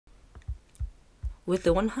With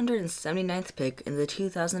the 179th pick in the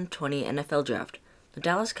 2020 NFL Draft, the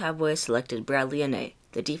Dallas Cowboys selected Bradlee Anae,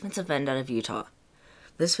 the defensive end out of Utah.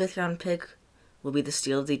 This fifth-round pick will be the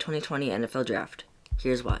steal of the 2020 NFL Draft.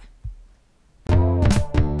 Here's why.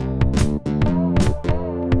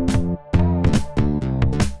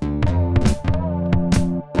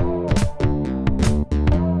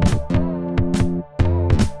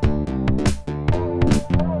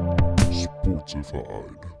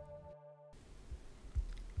 Sportsified.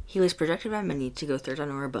 He was projected by many to go third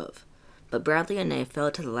round or above, but Bradlee Anae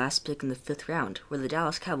fell to the last pick in the fifth round, where the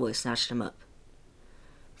Dallas Cowboys snatched him up.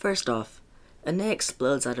 First off, Anae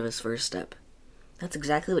explodes out of his first step. That's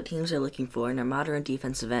exactly what teams are looking for in a modern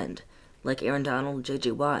defensive end, like Aaron Donald,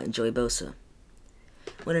 J.J. Watt, and Joey Bosa.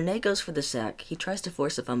 When Anae goes for the sack, he tries to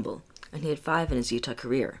force a fumble, and he had 5 in his Utah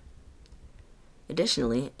career.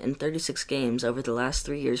 Additionally, in 36 games over the last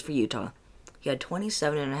 3 years for Utah, he had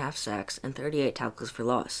 27.5 sacks and 38 tackles for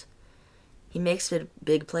loss. He makes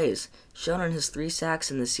big plays, shown on his 3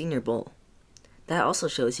 sacks in the Senior Bowl. That also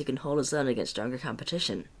shows he can hold his own against stronger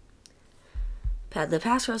competition. The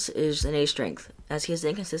pass rush is Anae's strength, as he is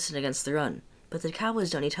inconsistent against the run, but the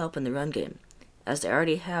Cowboys don't need help in the run game, as they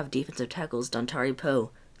already have defensive tackles Dontari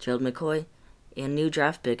Poe, Gerald McCoy, and new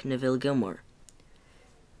draft pick Neville Gilmore.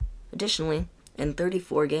 Additionally, in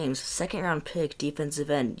 34 games, second-round pick defensive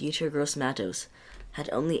end Yetur Gross-Matos had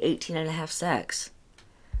only 18.5 sacks.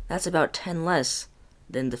 That's about 10 less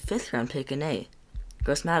than the fifth-round pick Anae.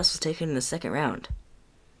 Gross-Matos was taken in the second round.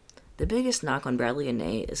 The biggest knock on Bradlee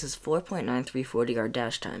Anae is his 4.93 40-yard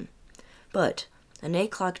dash time, but Anae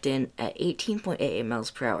clocked in at 18.88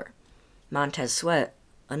 miles per hour. Montez Sweat,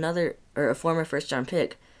 a former first-round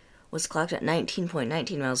pick, was clocked at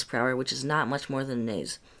 19.19 miles per hour, which is not much more than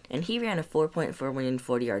Anae's, and he ran a 4.41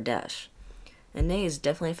 40-yard dash. Anae is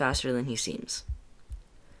definitely faster than he seems.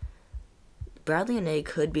 Bradlee Anae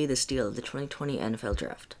could be the steal of the 2020 NFL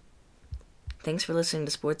Draft. Thanks for listening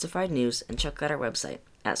to Sportsified News, and check out our website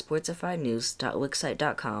at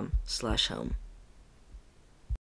sportsifiednews.wixsite.com/home.